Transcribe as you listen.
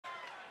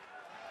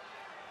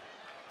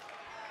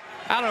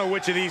I don't know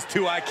which of these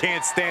two I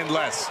can't stand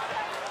less.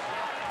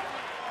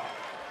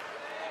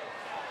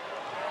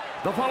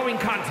 The following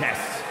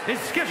contest is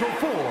scheduled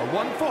for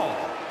one fall.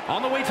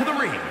 On the way to the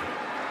ring.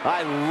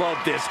 I love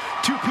this.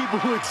 Two people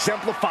who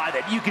exemplify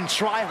that you can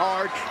try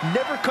hard,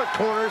 never cut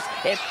corners,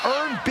 and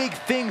earn big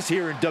things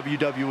here in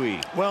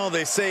WWE. Well,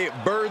 they say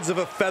birds of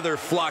a feather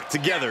flock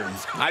together.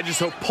 I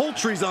just hope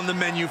poultry's on the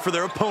menu for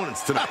their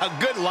opponents tonight.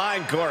 Good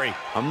line, Corey.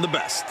 I'm the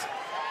best.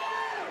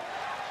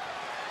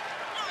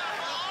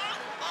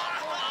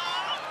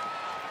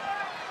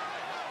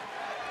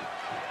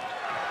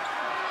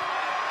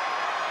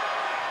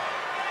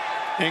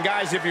 And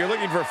guys, if you're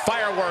looking for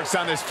fireworks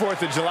on this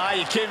 4th of July,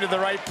 you came to the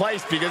right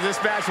place because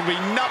this match will be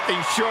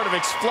nothing short of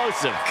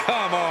explosive.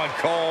 Come on,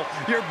 Cole.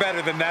 You're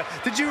better than that.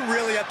 Did you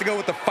really have to go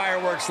with the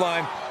fireworks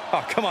line?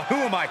 Oh, come on. Who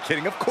am I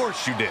kidding? Of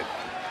course you did.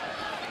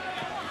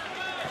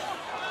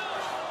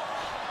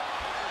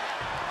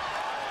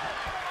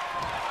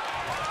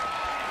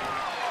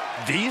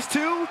 These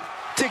two?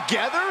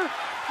 Together?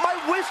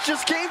 My wish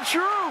just came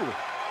true.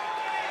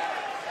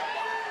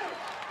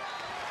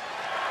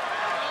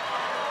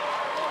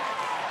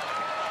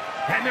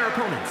 And their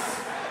opponents.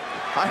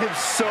 I am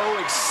so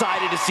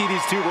excited to see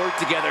these two work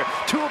together.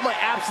 Two of my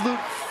absolute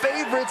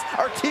favorites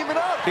are teaming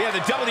up. Yeah, the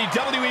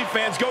WWE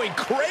fans going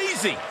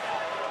crazy.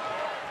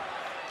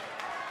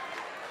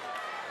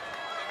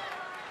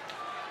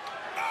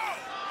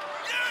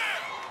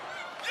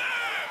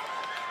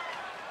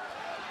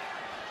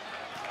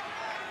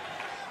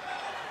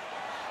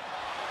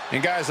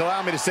 And guys,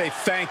 allow me to say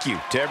thank you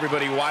to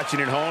everybody watching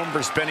at home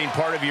for spending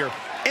part of your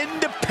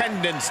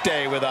Independence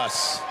Day with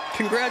us.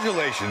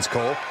 Congratulations,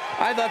 Cole.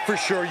 I thought for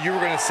sure you were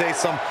going to say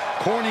some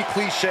corny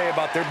cliche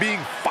about there being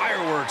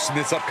fireworks in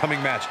this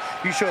upcoming match.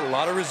 You showed a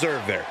lot of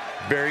reserve there.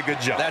 Very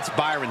good job. That's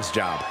Byron's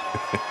job.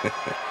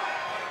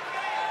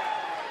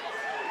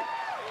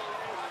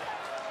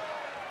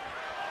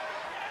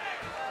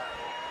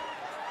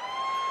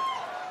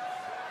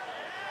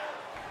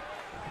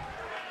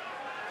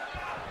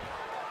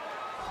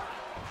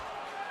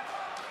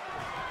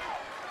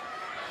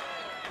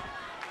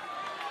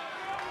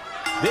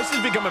 This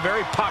has become a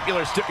very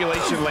popular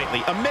stipulation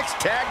lately, a mixed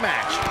tag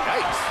match.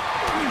 Nice.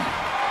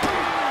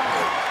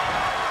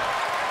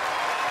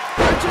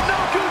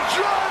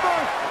 Driver!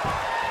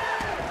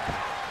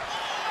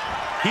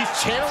 He's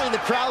channeling the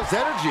crowd's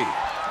energy.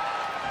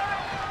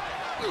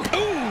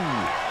 Ooh!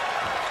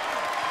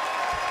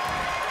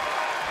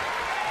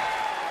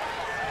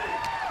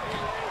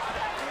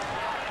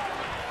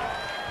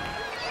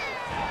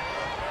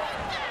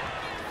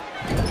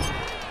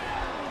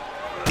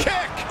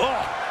 Kick!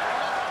 Oh!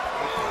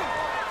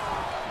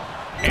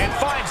 And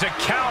finds a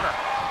counter.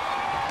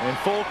 In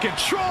full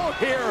control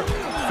here.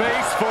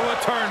 Face full of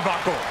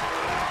turnbuckle.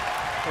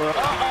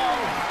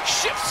 Uh-oh.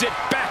 Shifts it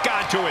back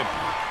onto him.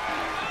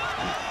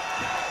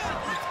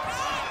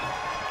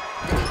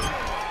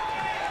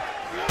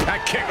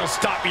 That kick will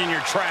stop you in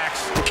your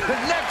tracks.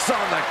 Connects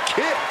on the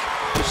kick.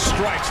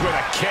 Strikes with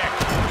a kick.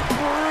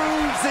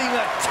 Bruising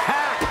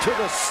attack to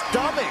the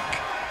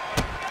stomach.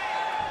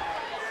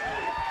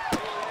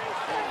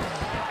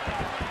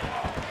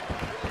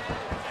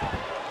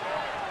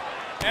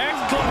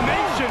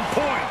 Exclamation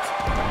point.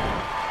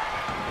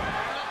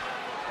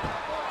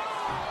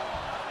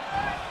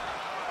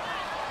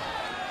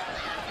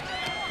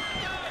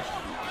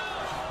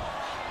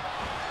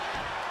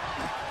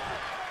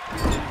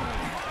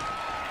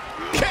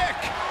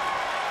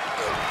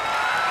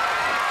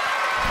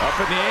 Up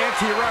in the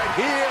ante right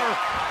here.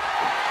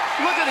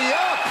 Look at the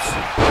ups.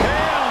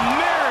 Hail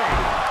Mary.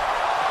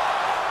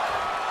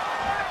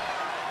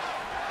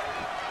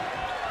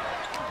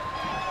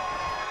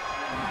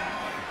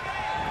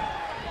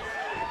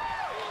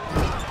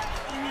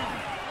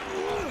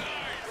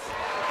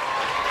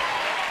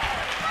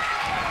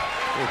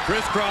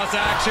 Crisscross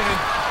action.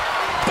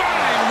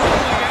 Bang!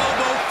 Rolling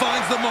elbow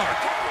finds the mark.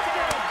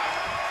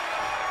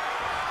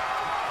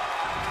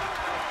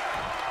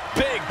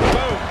 Big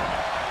boom.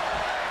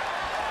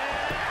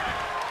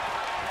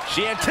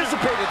 She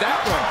anticipated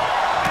that one.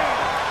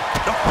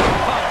 Oh,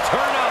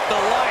 turn out the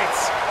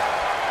lights.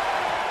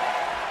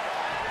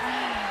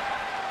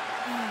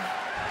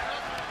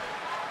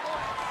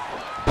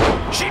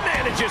 She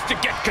manages to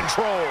get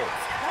control.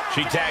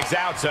 She tags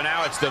out, so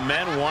now it's the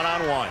men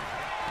one-on-one.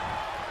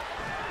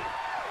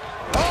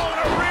 Oh, and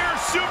a rear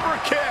super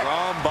kick.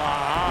 From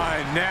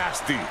behind,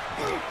 nasty.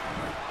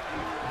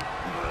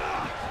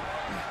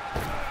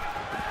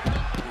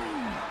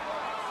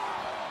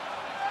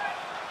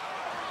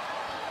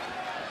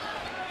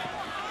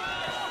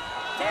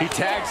 He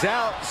tags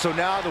out, so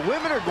now the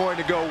women are going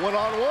to go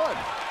one-on-one.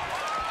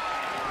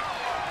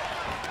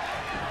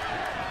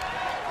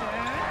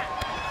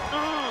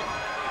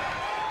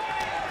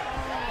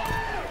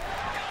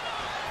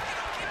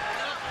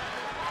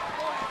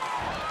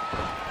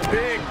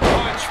 Big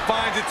punch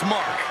finds its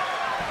mark.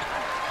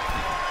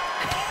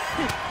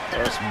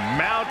 Just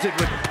mounted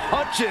with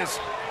punches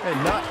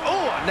and not,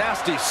 oh, a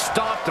nasty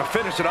stomp to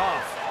finish it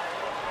off.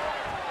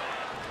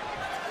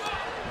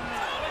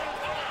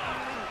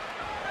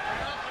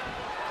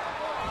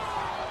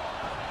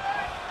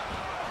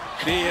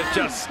 He is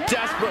just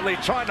desperately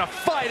trying to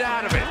fight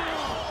out of it.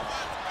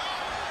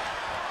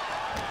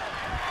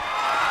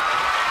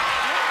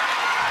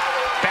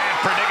 Bad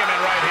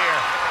predicament right here.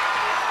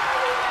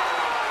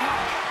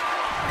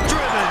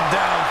 Driven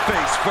down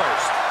face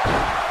first.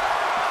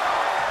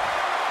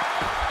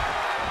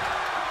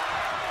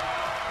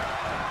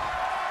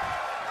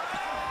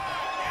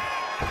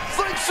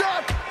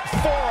 Slingshot!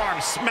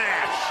 Forearm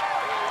smash.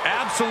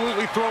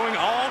 Absolutely throwing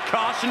all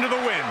caution to the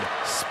wind.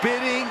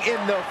 Spitting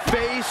in the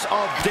face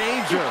of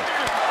danger.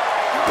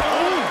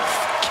 Oof!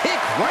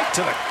 Kick right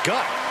to the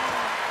gut.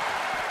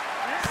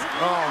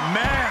 Oh,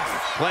 man.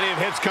 Plenty of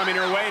hits coming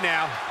her way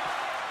now.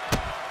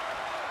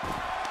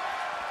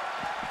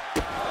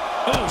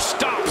 Oh,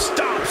 stop,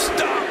 stop,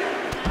 stop.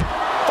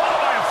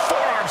 Followed by a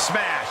forearm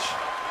smash.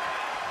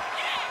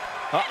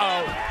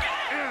 Uh-oh.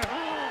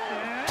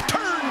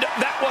 Turned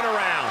that one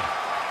around.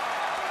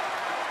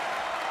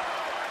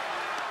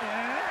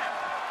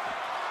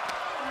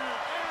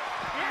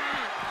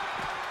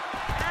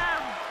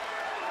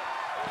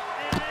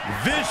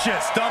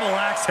 Vicious double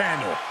axe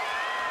handle.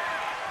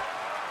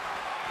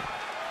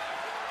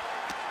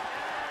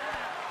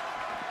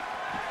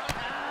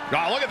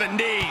 Oh, look at the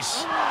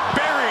knees.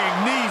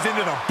 Burying knees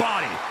into the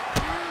body.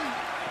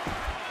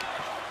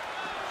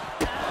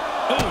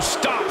 Oh,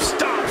 stop,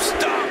 stop,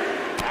 stop.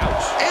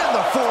 Ouch. And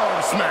the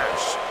forearm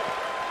smash.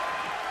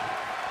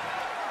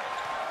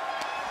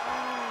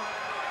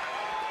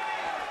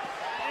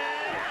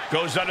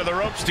 Goes under the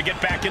ropes to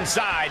get back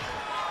inside.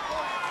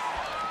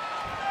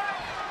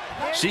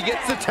 She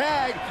gets the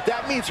tag.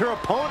 That means her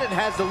opponent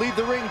has to leave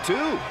the ring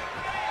too.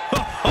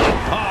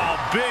 Oh,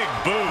 big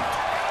boot.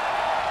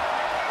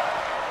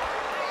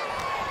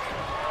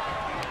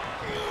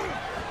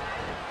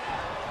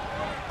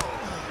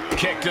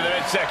 Kick to the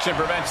midsection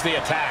prevents the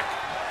attack.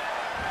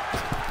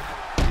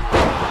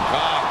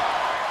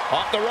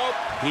 Off the rope.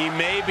 He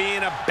may be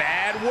in a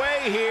bad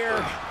way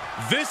here.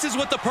 This is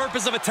what the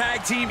purpose of a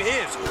tag team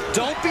is.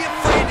 Don't be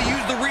afraid to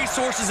use the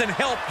resources and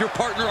help your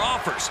partner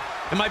offers.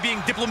 Am I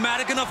being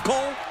diplomatic enough,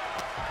 Cole?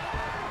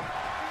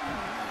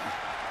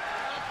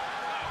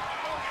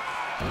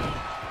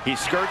 He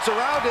skirts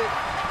around it.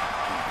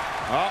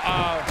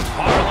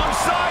 Harlem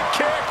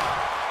sidekick.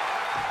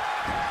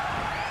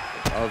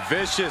 A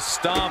vicious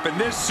stomp, and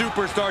this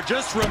superstar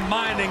just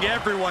reminding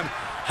everyone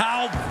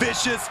how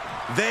vicious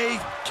they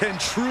can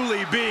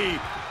truly be.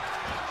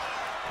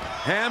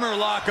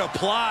 Hammerlock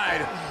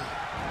applied.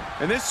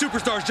 And this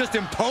superstar is just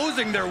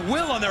imposing their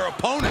will on their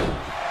opponent.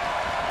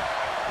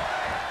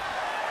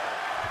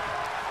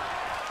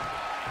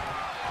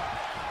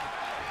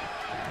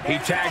 He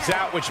tags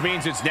out, which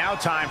means it's now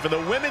time for the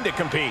women to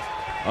compete.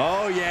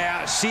 Oh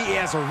yeah, she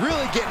is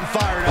really getting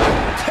fired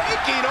up.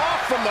 Taking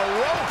off from the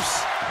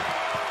ropes.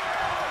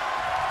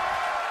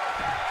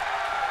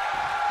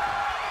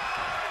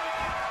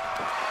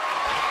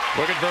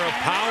 Looking for a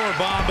power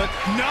bomb, but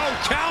no,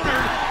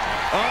 countered.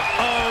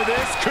 Uh-oh,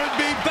 this could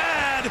be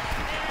bad.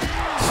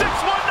 619.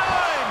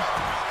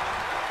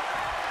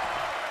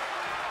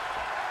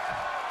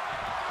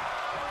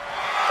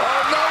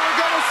 Oh no, we're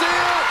gonna see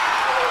it.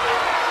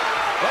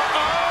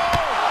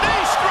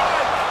 Knee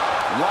strike.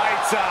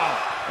 Lights out.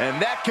 And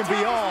that can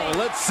be all.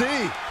 Let's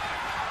see.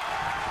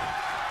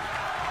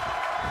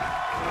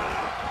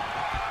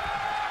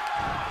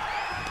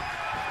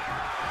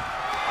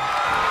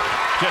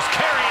 Just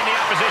carrying the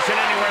opposition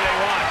anywhere they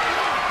want.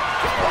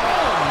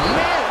 Oh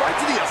man, right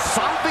to the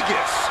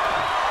esophagus.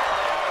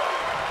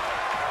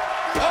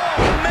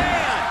 Oh,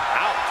 man.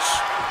 Ouch.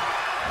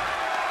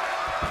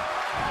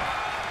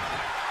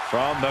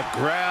 From the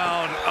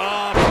ground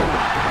up.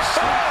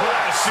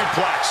 Suplex.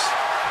 Suplex.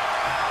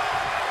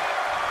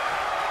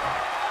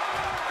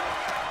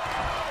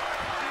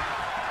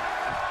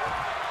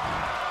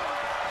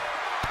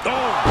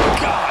 Oh,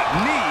 God,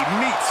 knee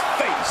meets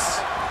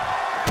face.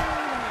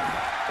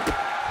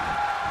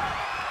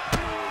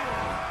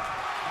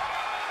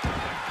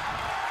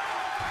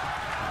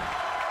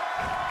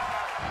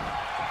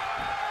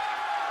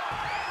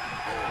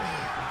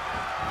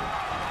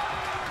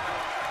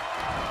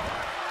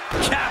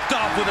 Capped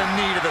off with a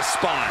knee to the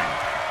spine.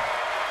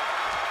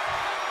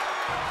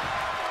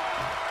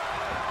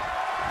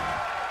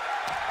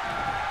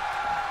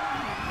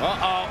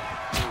 Uh-oh.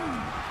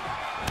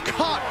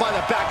 Caught by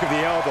the back of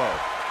the elbow.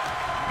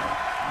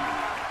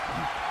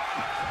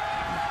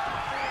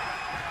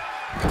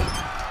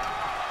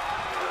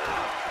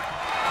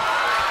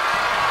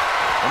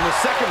 From the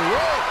second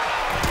rope.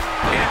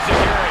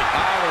 Enziguri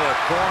Out of the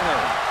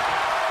corner.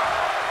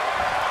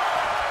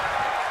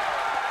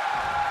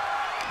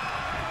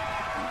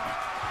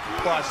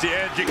 Watch the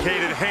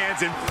educated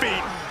hands and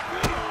feet.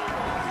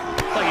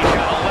 Like he's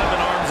got 11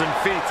 arms and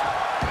feet.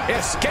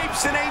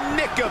 escapes in a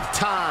nick of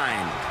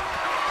time.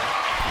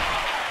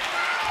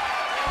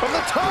 From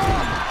the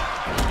top.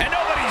 And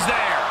nobody's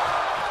there.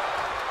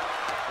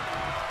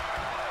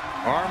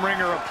 Arm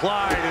wringer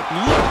applied.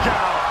 Look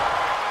out.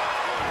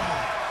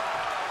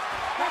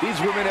 These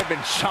women have been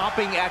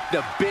chomping at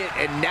the bit,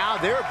 and now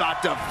they're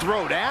about to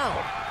throw down.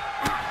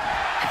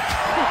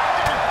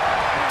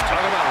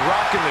 Talk about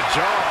rocking the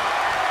jaw.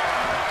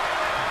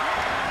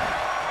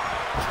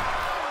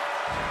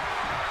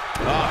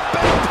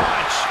 Back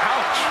punch.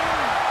 Ouch.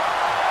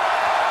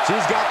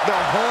 She's got the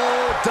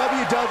whole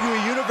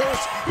WWE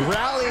Universe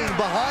rallying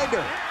behind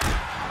her.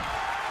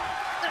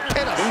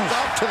 And a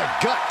stomp to the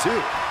gut,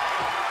 too.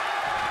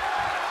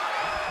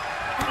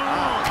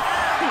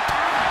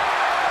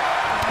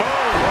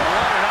 Oh,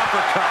 what an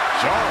uppercut.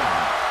 Jarring.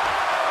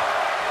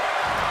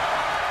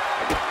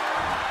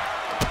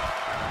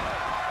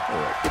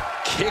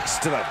 Kicks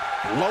to the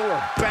lower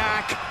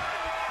back.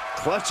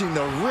 Clutching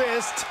the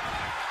wrist.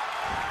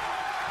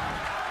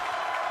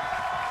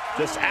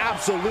 Just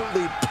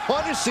absolutely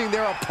punishing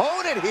their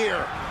opponent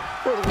here.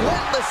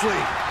 Relentlessly.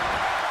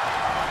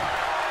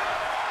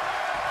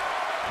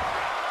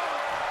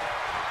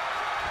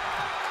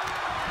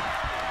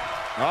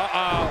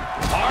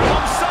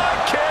 Harlem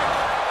sidekick.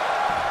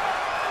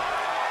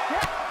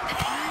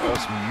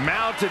 Was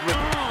mounted with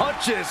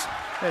punches.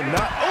 And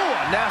not,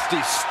 a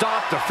nasty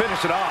stop to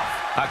finish it off.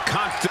 A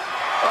constant.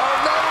 Oh,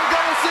 no, we're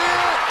going to see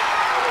it.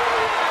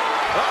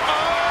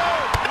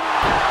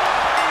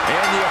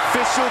 And the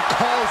official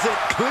calls it.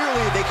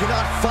 Clearly, they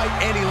cannot fight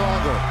any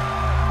longer.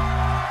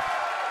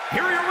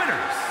 Here are your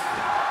winners.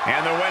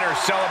 And the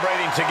winners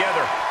celebrating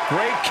together.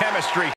 Great chemistry.